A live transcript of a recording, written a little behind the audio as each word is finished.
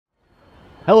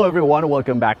Hello everyone,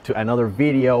 welcome back to another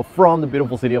video from the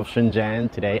beautiful city of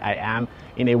Shenzhen. Today I am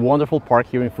in a wonderful park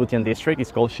here in Futian district.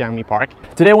 It's called Shanghai Park.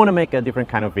 Today I want to make a different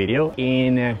kind of video.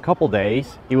 In a couple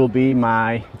days it will be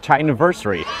my China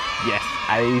anniversary. Yes,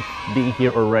 I've been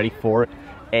here already for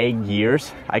 8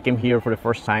 years. I came here for the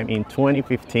first time in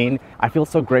 2015. I feel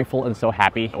so grateful and so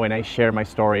happy when I share my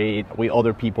story with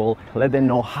other people, let them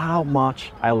know how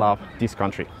much I love this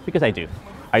country, because I do.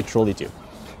 I truly do.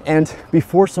 And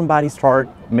before somebody start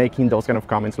making those kind of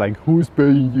comments like, who's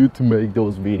paying you to make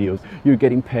those videos? You're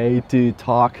getting paid to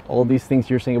talk all these things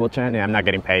you're saying about China. I'm not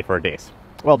getting paid for this.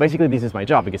 Well, basically this is my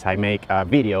job because I make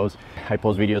videos. I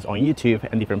post videos on YouTube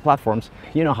and different platforms.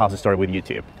 You know how's the story with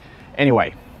YouTube.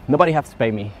 Anyway, nobody has to pay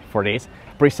me for this.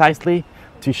 Precisely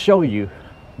to show you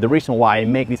the reason why I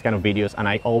make these kind of videos and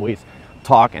I always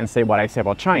talk and say what I say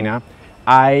about China,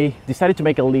 I decided to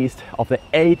make a list of the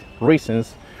 8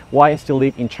 reasons why I still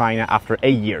live in China after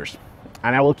 8 years.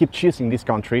 And I will keep choosing this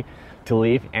country to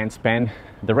live and spend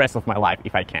the rest of my life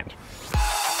if I can.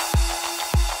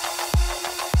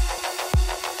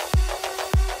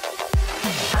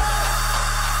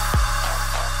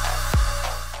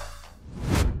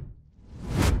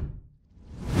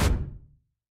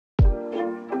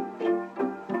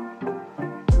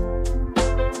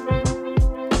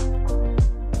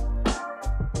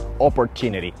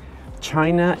 Opportunity.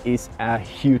 China is a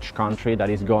huge country that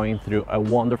is going through a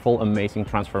wonderful, amazing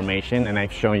transformation, and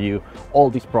I've shown you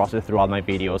all this process throughout my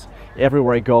videos.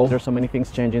 Everywhere I go, there's so many things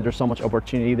changing, there's so much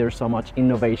opportunity, there's so much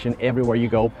innovation everywhere you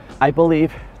go. I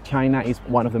believe China is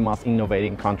one of the most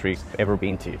innovating countries I've ever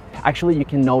been to. Actually, you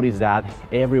can notice that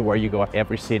everywhere you go,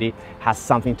 every city has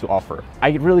something to offer. I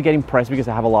really get impressed because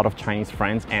I have a lot of Chinese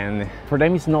friends, and for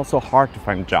them it's not so hard to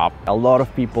find a job. A lot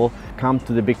of people come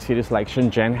to the big cities like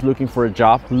Shenzhen looking for a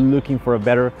job, looking for a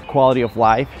better quality of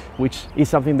life, which is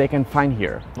something they can find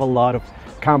here. A lot of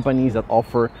companies that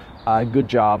offer good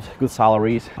jobs, good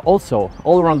salaries. Also,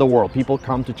 all around the world, people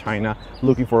come to China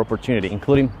looking for opportunity,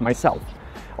 including myself.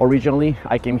 Originally,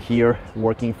 I came here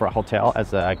working for a hotel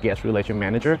as a guest relation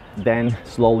manager. Then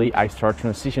slowly I started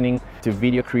transitioning to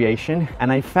video creation,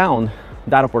 and I found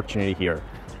that opportunity here.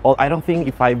 Well, I don't think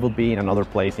if I would be in another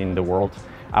place in the world,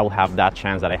 I will have that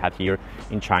chance that I had here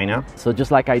in China. So just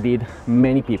like I did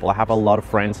many people, I have a lot of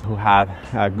friends who have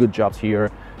good jobs here,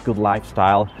 good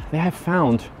lifestyle. They have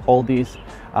found all these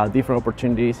different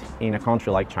opportunities in a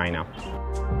country like China.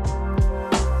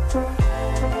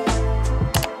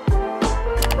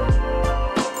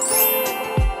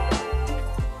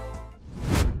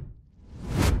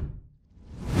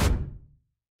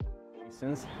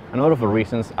 Another of the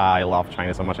reasons I love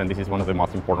China so much, and this is one of the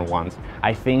most important ones,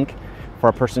 I think for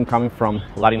a person coming from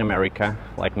Latin America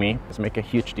like me, it's make a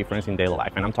huge difference in daily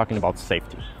life, and I'm talking about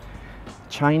safety.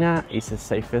 China is the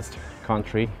safest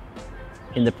country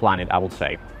in the planet, I would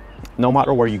say. No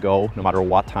matter where you go, no matter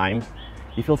what time,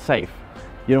 you feel safe.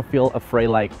 You don't feel afraid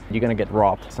like you're gonna get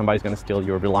robbed, somebody's gonna steal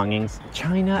your belongings.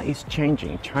 China is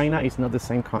changing. China is not the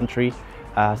same country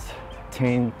as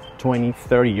 10, 20,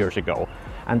 30 years ago.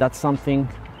 And that's something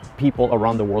people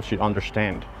around the world should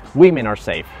understand. Women are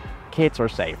safe, kids are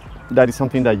safe. That is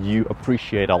something that you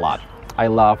appreciate a lot. I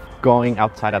love going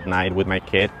outside at night with my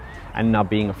kid and not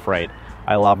being afraid.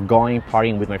 I love going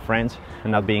partying with my friends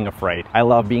and not being afraid. I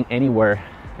love being anywhere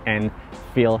and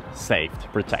feel safe to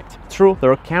protect. True,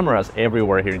 there are cameras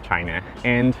everywhere here in China,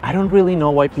 and I don't really know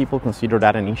why people consider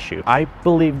that an issue. I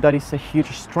believe that is a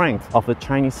huge strength of the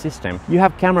Chinese system. You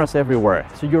have cameras everywhere,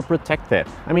 so you're protected.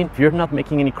 I mean, if you're not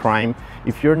making any crime,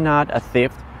 if you're not a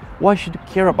thief, why should you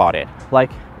care about it?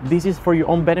 Like, this is for your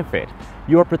own benefit.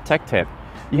 You are protected.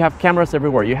 You have cameras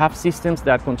everywhere. You have systems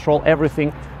that control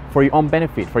everything for your own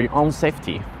benefit, for your own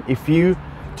safety. If you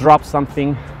drop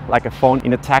something like a phone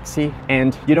in a taxi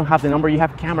and you don't have the number, you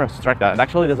have cameras to track that. And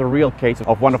actually, there's a real case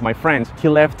of one of my friends. He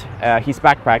left his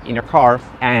backpack in a car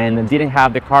and didn't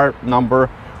have the car number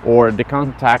or the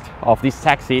contact of this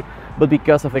taxi, but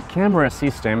because of the camera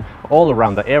system all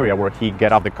around the area where he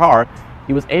got off the car,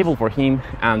 it was able for him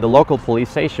and the local police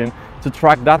station to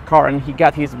track that car, and he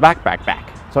got his backpack back.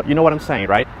 So you know what I'm saying,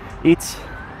 right? It's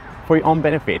for your own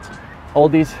benefit. All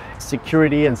this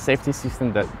security and safety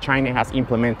system that China has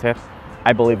implemented,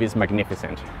 I believe is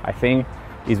magnificent. I think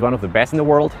it's one of the best in the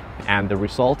world, and the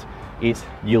result is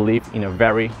you live in a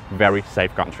very, very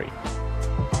safe country.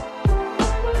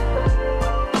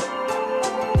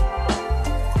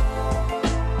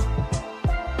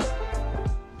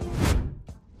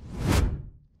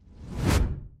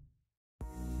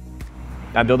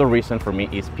 And the other reason for me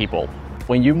is people.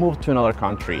 When you move to another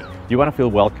country, you want to feel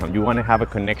welcome, you want to have a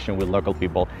connection with local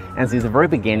people. And since the very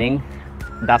beginning,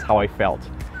 that's how I felt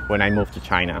when I moved to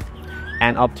China.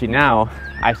 And up to now,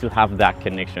 I still have that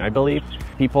connection. I believe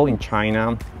people in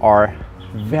China are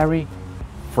very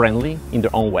friendly in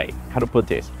their own way. How to put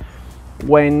this?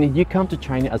 When you come to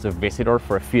China as a visitor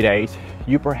for a few days,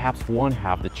 you perhaps won't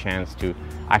have the chance to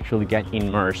actually get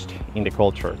immersed in the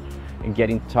culture and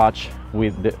get in touch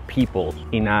with the people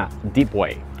in a deep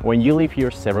way. When you live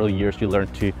here several years, you learn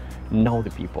to know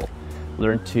the people,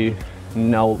 learn to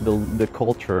know the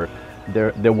culture,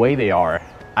 the way they are.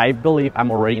 I believe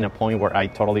I'm already in a point where I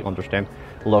totally understand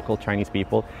local Chinese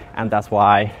people, and that's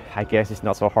why I guess it's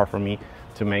not so hard for me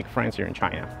to make friends here in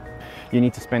China. You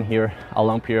need to spend here a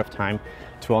long period of time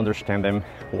to understand them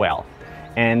well.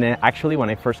 And actually, when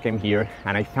I first came here,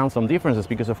 and I found some differences,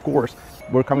 because of course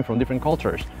we're coming from different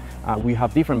cultures, we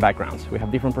have different backgrounds, we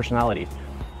have different personalities.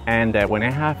 And when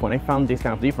I found these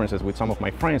kind of differences with some of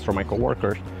my friends or my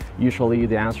coworkers, usually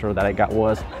the answer that I got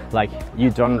was like,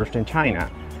 "You don't understand China."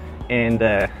 And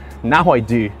now I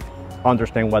do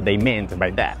understand what they meant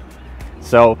by that.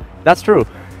 So that's true.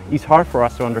 It's hard for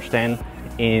us to understand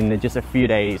in just a few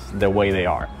days the way they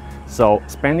are. So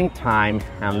spending time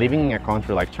and living in a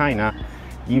country like China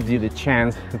gives you the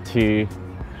chance to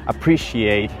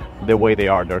appreciate the way they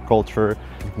are, their culture,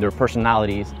 their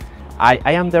personalities.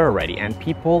 I am there already, and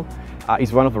people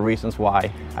is one of the reasons why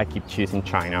I keep choosing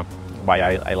China, why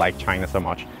I like China so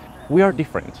much. We are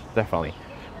different, definitely.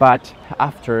 But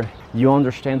after you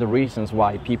understand the reasons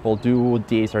why people do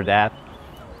this or that,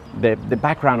 the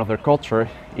background of their culture,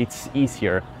 it's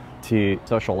easier to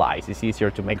socialize, it's easier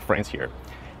to make friends here.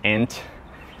 And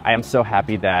I am so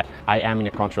happy that I am in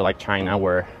a country like China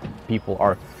where people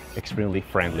are extremely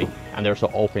friendly and they're so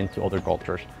open to other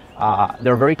cultures.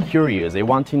 They're very curious, they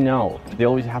want to know, they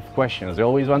always have questions, they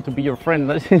always want to be your friend.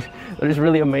 That is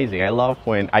really amazing. I love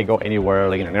when I go anywhere,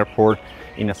 like in an airport,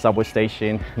 in a subway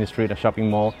station, in the street, a shopping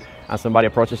mall, and somebody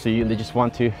approaches to you and they just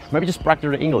want to maybe just practice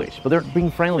their English, but they're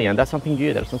being friendly, and that's something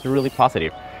good, that's something really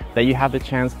positive, that you have the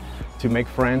chance to make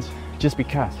friends just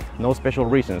because, no special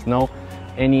reasons, no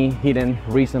any hidden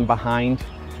reason behind,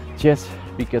 just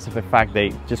because of the fact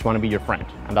they just want to be your friend.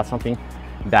 And that's something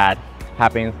that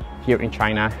happens here in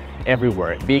China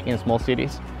everywhere, big and small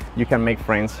cities. You can make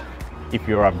friends if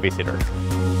you're a visitor.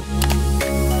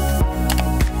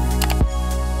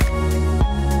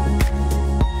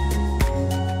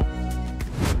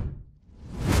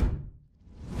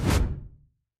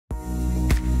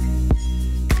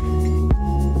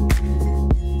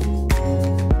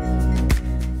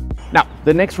 Now,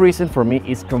 the next reason for me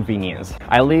is convenience.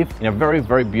 I live in a very,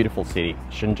 very beautiful city,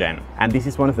 Shenzhen, and this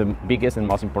is one of the biggest and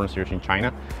most important cities in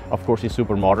China. Of course, it's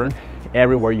super modern.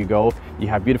 Everywhere you go, you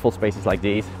have beautiful spaces like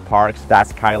these, parks, that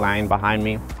skyline behind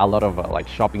me, a lot of like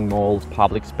shopping malls,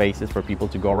 public spaces for people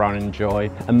to go around and enjoy,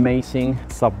 amazing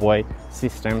subway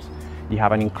systems. You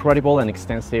have an incredible and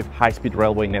extensive high-speed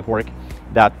railway network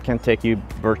that can take you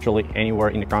virtually anywhere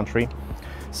in the country.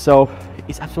 So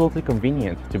it's absolutely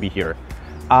convenient to be here.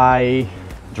 I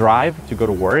drive to go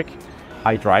to work,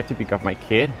 I drive to pick up my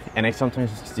kid, and I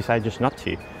sometimes decide just not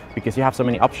to, because you have so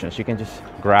many options. You can just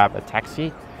grab a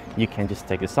taxi, you can just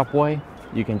take the subway,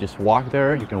 you can just walk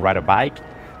there, you can ride a bike.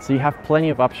 So you have plenty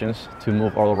of options to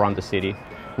move all around the city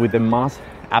with the most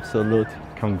absolute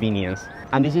convenience.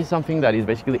 And this is something that is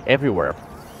basically everywhere.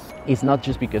 It's not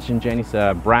just because Shenzhen is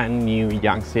a brand new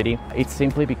young city, it's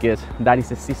simply because that is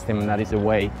the system and that is the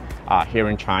way here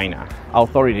in China.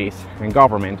 Authorities and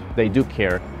government, they do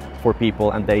care for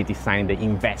people, and they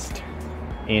invest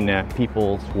in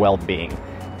people's well-being.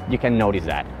 You can notice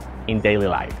that in daily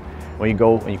life. When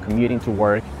you commute into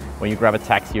work, when you grab a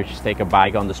taxi or just take a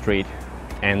bike on the street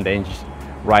and then just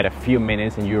ride a few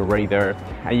minutes and you're already there,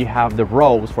 and you have the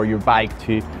roads for your bike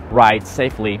to ride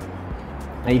safely,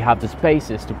 and you have the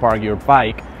spaces to park your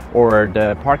bike or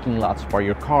the parking lots for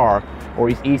your car, or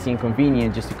it's easy and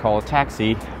convenient just to call a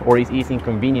taxi, or it's easy and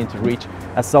convenient to reach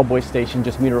a subway station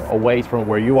just meters away from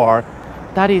where you are.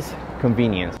 That is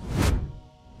convenience.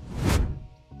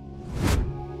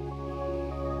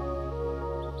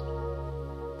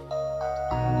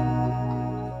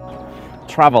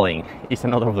 Traveling is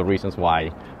another of the reasons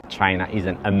why China is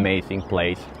an amazing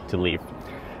place to live.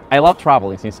 I love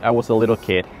traveling since I was a little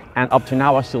kid, and up to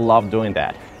now I still love doing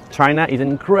that. China is an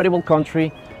incredible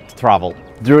country to travel.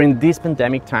 During these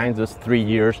pandemic times, those 3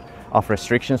 years of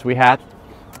restrictions we had,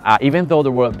 even though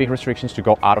there were big restrictions to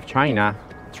go out of China,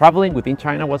 traveling within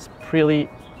China was pretty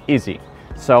easy.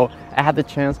 So I had the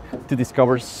chance to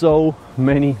discover so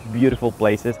many beautiful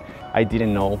places I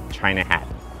didn't know China had.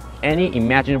 Any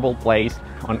imaginable place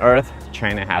on earth,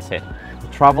 China has it.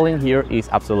 Traveling here is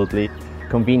absolutely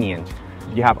convenient.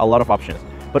 You have a lot of options,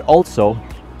 but also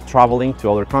traveling to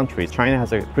other countries. China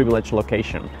has a privileged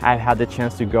location. I've had the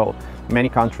chance to go many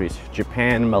countries: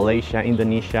 Japan, Malaysia,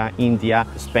 Indonesia, India,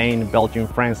 Spain, Belgium,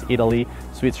 France, Italy,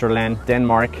 Switzerland,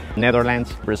 Denmark,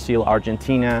 Netherlands, Brazil,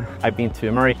 Argentina. I've been to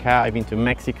America, I've been to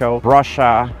Mexico,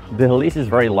 Russia. The list is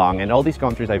very long, and all these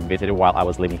countries I visited while I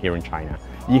was living here in China.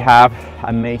 You have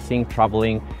amazing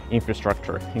traveling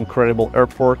infrastructure, incredible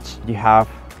airports. You have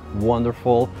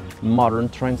wonderful modern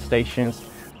train stations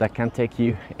that can take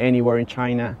you anywhere in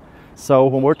China. So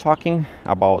when we're talking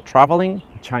about traveling,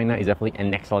 China is definitely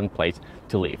an excellent place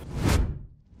to live.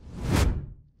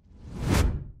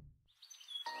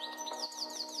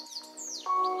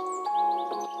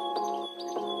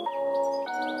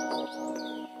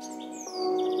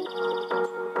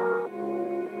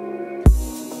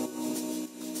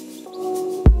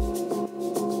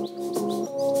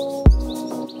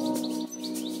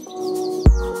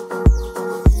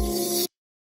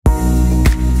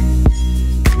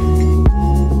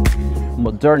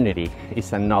 Modernity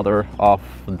is another of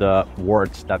the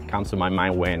words that comes to my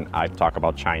mind when I talk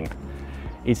about China.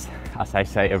 It's, as I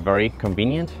say, a very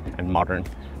convenient and modern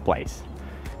place.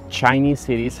 Chinese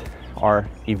cities are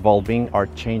evolving, are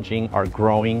changing, are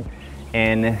growing,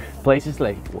 and places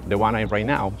like the one I'm right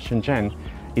now, Shenzhen,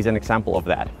 is an example of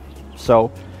that.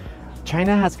 So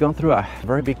China has gone through a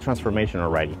very big transformation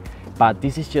already, but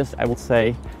this is just, I would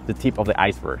say, the tip of the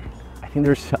iceberg. I think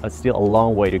there's still a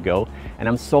long way to go, and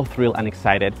I'm so thrilled and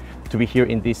excited to be here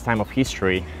in this time of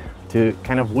history to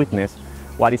kind of witness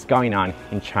what is going on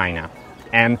in China.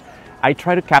 And I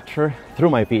try to capture through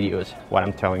my videos what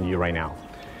I'm telling you right now.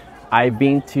 I've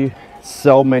been to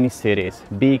so many cities,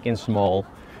 big and small,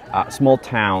 small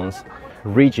towns,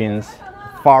 regions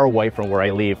far away from where I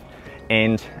live,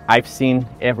 and I've seen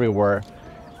everywhere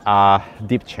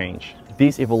deep change.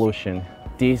 This evolution,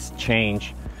 this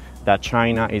change that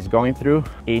China is going through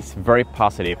is very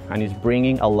positive and is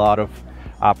bringing a lot of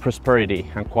prosperity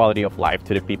and quality of life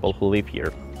to the people who live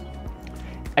here.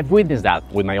 I've witnessed that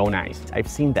with my own eyes. I've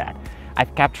seen that.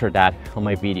 I've captured that on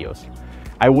my videos.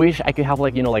 I wish I could have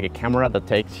like a camera that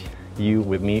takes you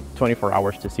with me 24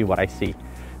 hours to see what I see,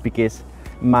 because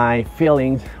my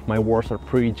feelings, my words are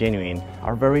pretty genuine,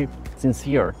 are very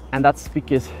sincere, and that's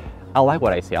because I like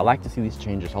what I see. I like to see these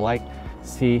changes. I like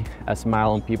see a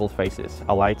smile on people's faces.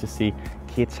 I like to see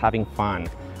kids having fun.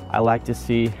 I like to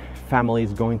see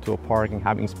families going to a park and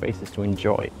having spaces to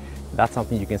enjoy. That's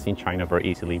something you can see in China very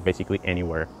easily, basically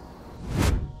anywhere.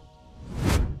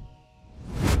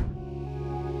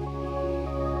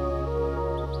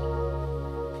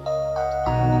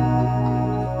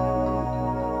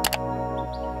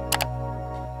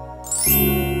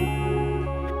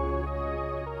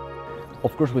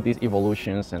 Of course, with these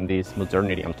evolutions and this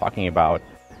modernity I'm talking about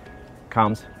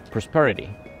comes prosperity.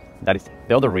 That is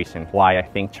the other reason why I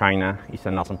think China is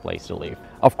an awesome place to live.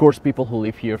 Of course, people who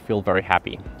live here feel very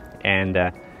happy, and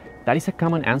that is a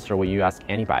common answer when you ask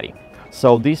anybody.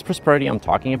 So this prosperity I'm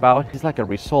talking about is like a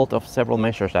result of several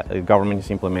measures that the government is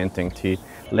implementing to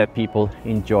let people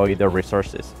enjoy their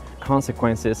resources.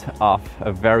 Consequences of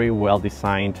a very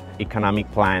well-designed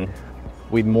economic plan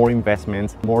with more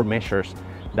investments, more measures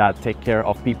that take care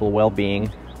of people's well-being,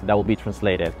 that will be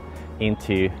translated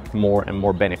into more and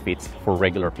more benefits for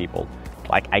regular people.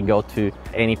 Like, I go to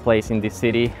any place in this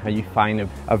city and you find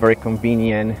a very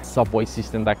convenient subway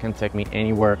system that can take me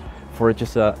anywhere for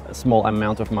just a small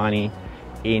amount of money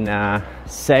in a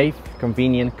safe,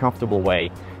 convenient, comfortable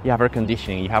way. You have air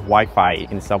conditioning, you have Wi-Fi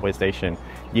in the subway station,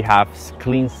 you have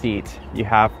clean seats, you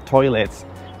have toilets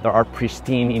that are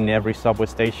pristine in every subway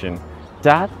station.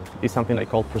 That is something I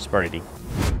call prosperity.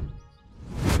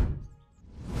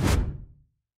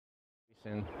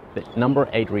 The number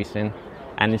 8 reason,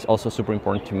 and it's also super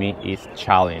important to me, is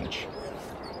challenge.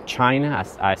 China,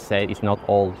 as I said, is not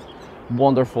all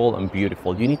wonderful and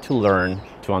beautiful. You need to learn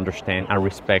to understand and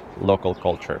respect local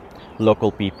culture,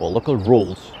 local people, local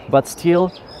rules. But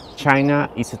still, China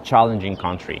is a challenging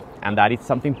country, and that is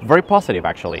something very positive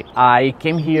actually. I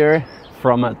came here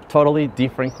from a totally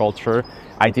different culture.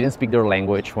 I didn't speak their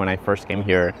language when I first came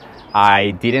here.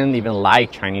 I didn't even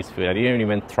like Chinese food. I didn't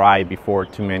even try before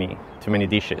too many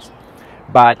dishes.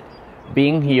 But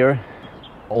being here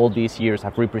all these years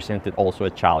have represented also a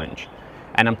challenge.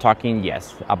 And I'm talking,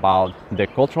 yes, about the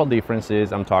cultural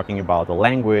differences, I'm talking about the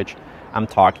language, I'm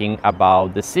talking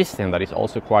about the system that is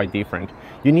also quite different.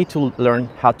 You need to learn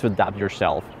how to adapt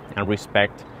yourself and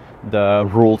respect the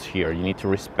rules here. You need to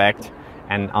respect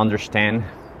and understand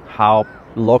how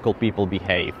local people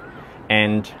behave.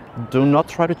 And do not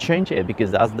try to change it,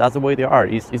 because that's the way they are.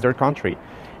 It's their country.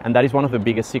 And that is one of the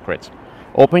biggest secrets.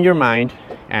 Open your mind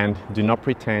and do not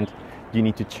pretend you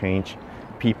need to change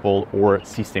people or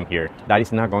system here. That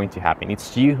is not going to happen.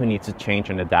 It's you who needs to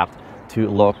change and adapt to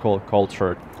local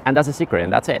culture. And that's the secret,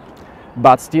 and that's it.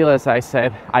 But still, as I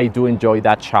said, I do enjoy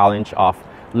that challenge of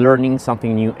learning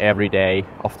something new every day,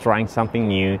 of trying something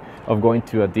new, of going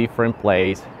to a different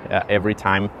place every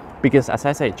time. Because as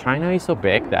I say, China is so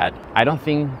big that I don't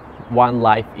think one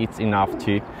life is enough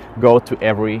to go to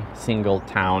every single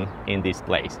town in this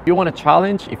place. If you want a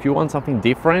challenge, if you want something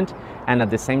different, and at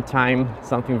the same time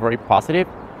something very positive,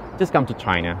 just come to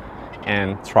China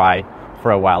and try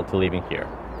for a while to living here.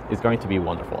 It's going to be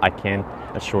wonderful. I can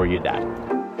assure you that.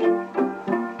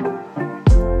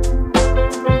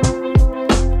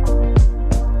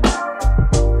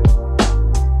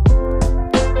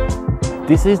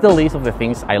 This is the list of the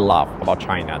things I love about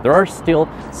China. There are still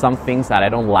some things that I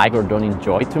don't like or don't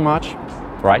enjoy too much,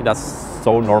 right? That's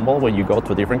so normal. When you go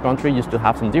to a different country, you still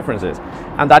have some differences.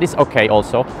 And that is okay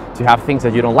also to have things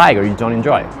that you don't like or you don't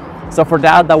enjoy. So for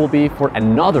that will be for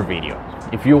another video.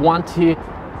 If you want to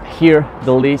hear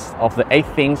the list of the 8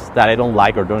 things that I don't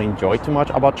like or don't enjoy too much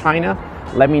about China,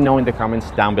 let me know in the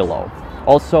comments down below.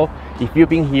 Also, if you've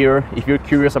been here, if you're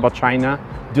curious about China,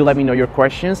 do let me know your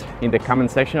questions in the comment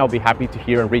section. I'll be happy to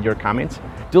hear and read your comments.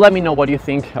 Do let me know what you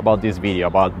think about this video,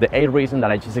 about the 8 reasons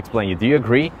that I just explained you. Do you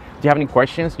agree? Do you have any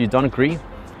questions? You don't agree?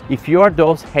 If you are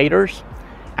those haters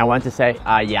and want to say,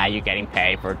 yeah, you're getting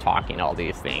paid for talking all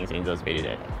these things in those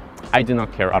videos, I do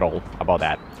not care at all about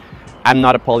that. I'm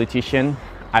not a politician.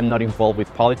 I'm not involved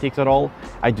with politics at all.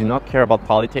 I do not care about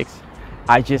politics.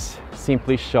 I just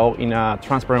simply show in a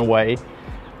transparent way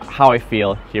how I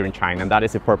feel here in China, and that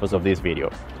is the purpose of this video.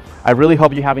 I really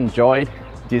hope you have enjoyed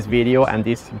this video and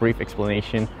this brief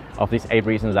explanation of these 8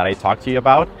 reasons that I talked to you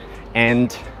about.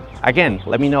 And again,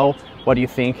 let me know what you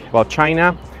think about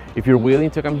China. If you're willing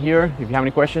to come here, if you have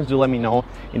any questions, do let me know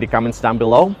in the comments down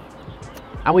below.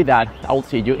 And with that, I will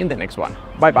see you in the next one.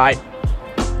 Bye bye.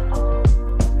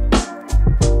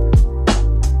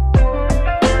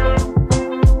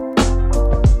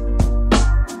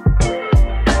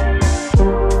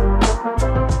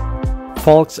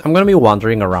 Folks, I'm gonna be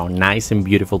wandering around nice and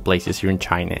beautiful places here in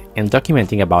China and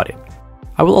documenting about it.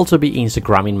 I will also be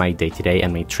Instagramming my day-to-day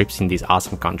and my trips in this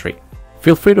awesome country.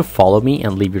 Feel free to follow me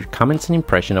and leave your comments and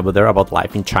impression over there about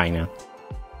life in China.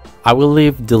 I will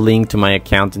leave the link to my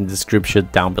account in the description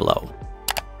down below.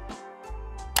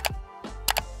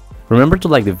 Remember to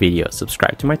like the video,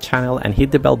 subscribe to my channel and hit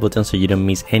the bell button so you don't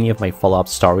miss any of my follow-up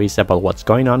stories about what's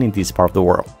going on in this part of the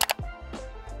world.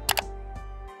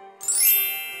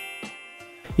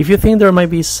 If you think there might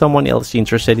be someone else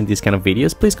interested in these kind of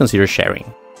videos, please consider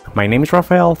sharing. My name is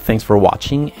Rafael, thanks for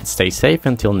watching and stay safe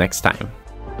until next time.